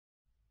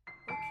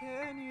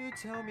Can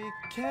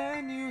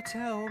you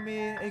tell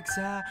me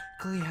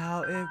exactly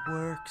how it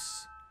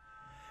works?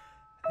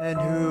 And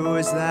who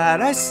is that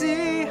I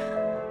see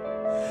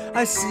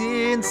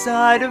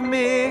inside of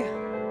me?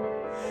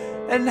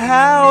 And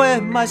how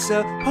am I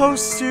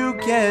supposed to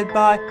get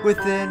by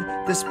within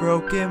this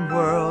broken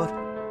world?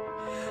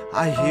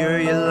 I hear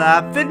you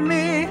laugh at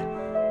me,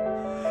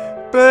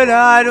 but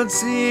I don't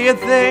see a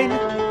thing.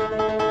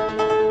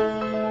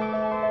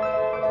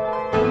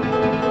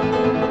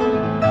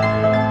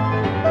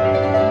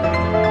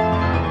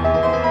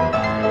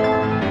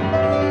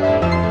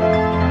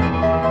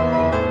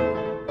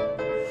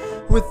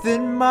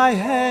 Within my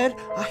head,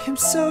 I am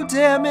so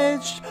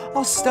damaged,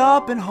 I'll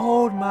stop and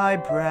hold my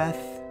breath.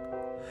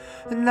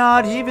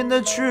 Not even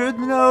the truth,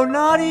 no,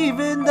 not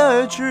even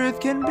the truth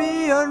can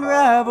be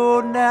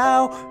unraveled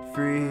now.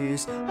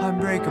 Freeze,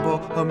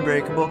 unbreakable,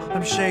 unbreakable,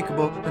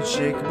 unshakable,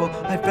 unshakable.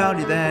 I found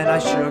you, then I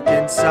shook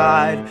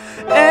inside.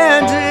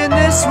 And in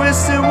this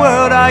twisted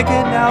world, I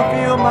can now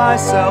feel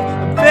myself.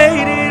 I'm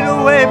fading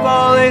away,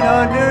 falling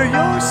under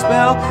your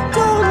spell.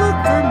 Don't look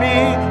for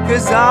me,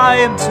 'cause I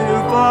am too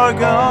far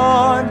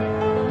gone.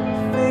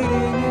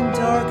 Fading in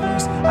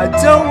darkness, I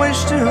don't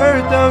wish to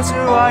hurt those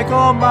who I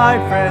call my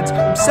friends.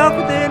 I'm stuck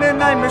within a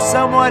nightmare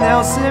someone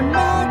else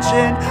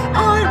imagined.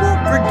 I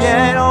won't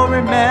forget, I'll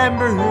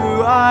remember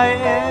who I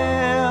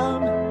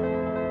am.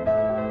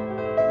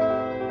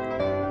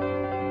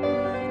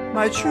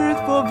 My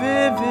truthful,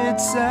 vivid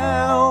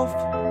self.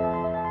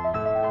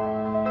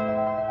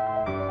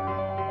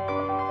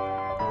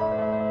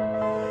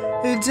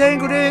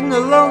 Entangled in the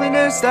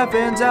loneliness that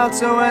fans out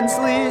so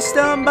endlessly.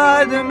 Stunned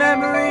by the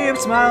memory of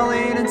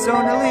smiling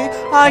internally.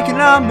 I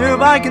cannot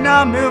move, I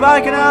cannot move, I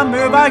cannot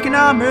move, I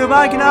cannot move,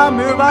 I cannot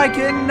move, I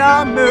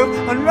cannot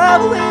move.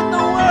 Unraveling the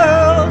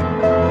world.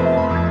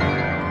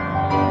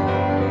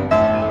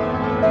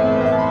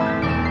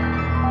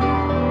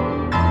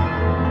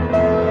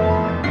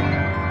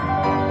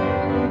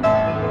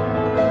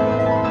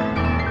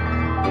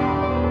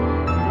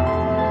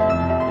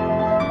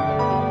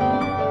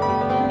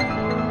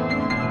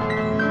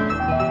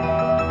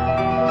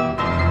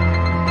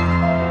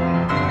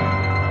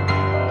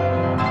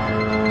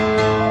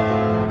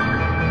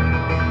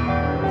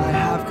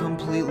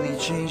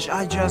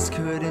 I just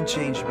couldn't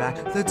change back.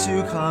 The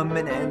two come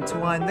and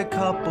entwine, the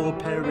couple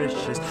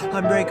perishes.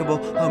 Unbreakable,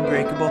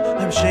 unbreakable,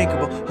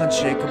 unshakable,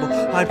 unshakable.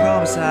 I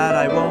promise that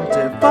I won't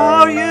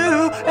devour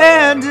you.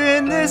 And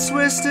in this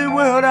twisted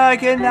world, I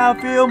can now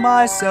feel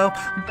myself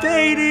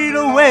fading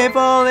away,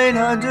 falling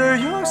under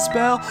your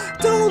spell.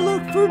 Don't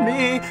look for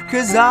me,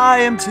 'cause I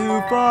am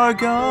too far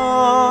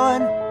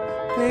gone.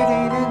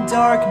 Fading in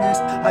darkness,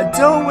 I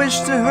don't wish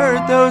to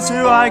hurt those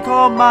who I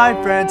call my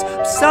friends.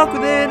 I'm stuck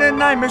within a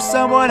nightmare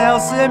someone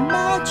else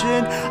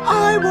imagined.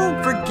 I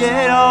won't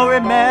forget, I'll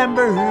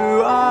remember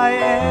who I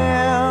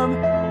am.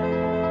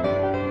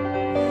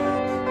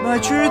 My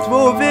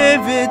truthful,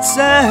 vivid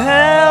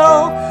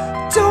self.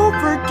 Don't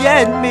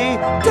forget me,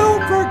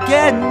 don't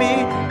forget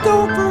me,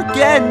 don't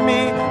forget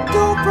me,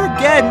 don't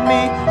forget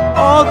me.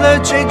 All the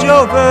change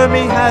over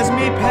me has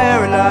me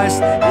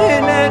paralyzed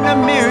in an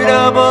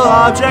immutable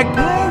object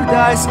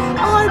paradise.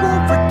 I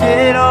won't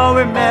forget, I'll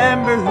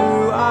remember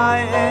who I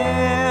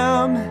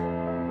am.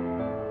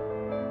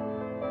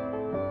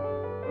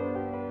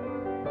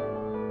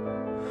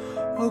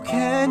 Oh,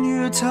 can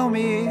you tell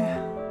me,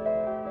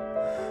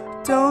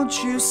 don't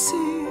you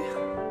see?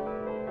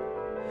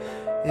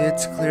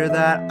 It's clear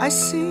that I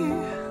see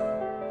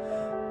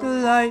the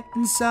light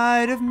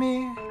inside of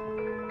me.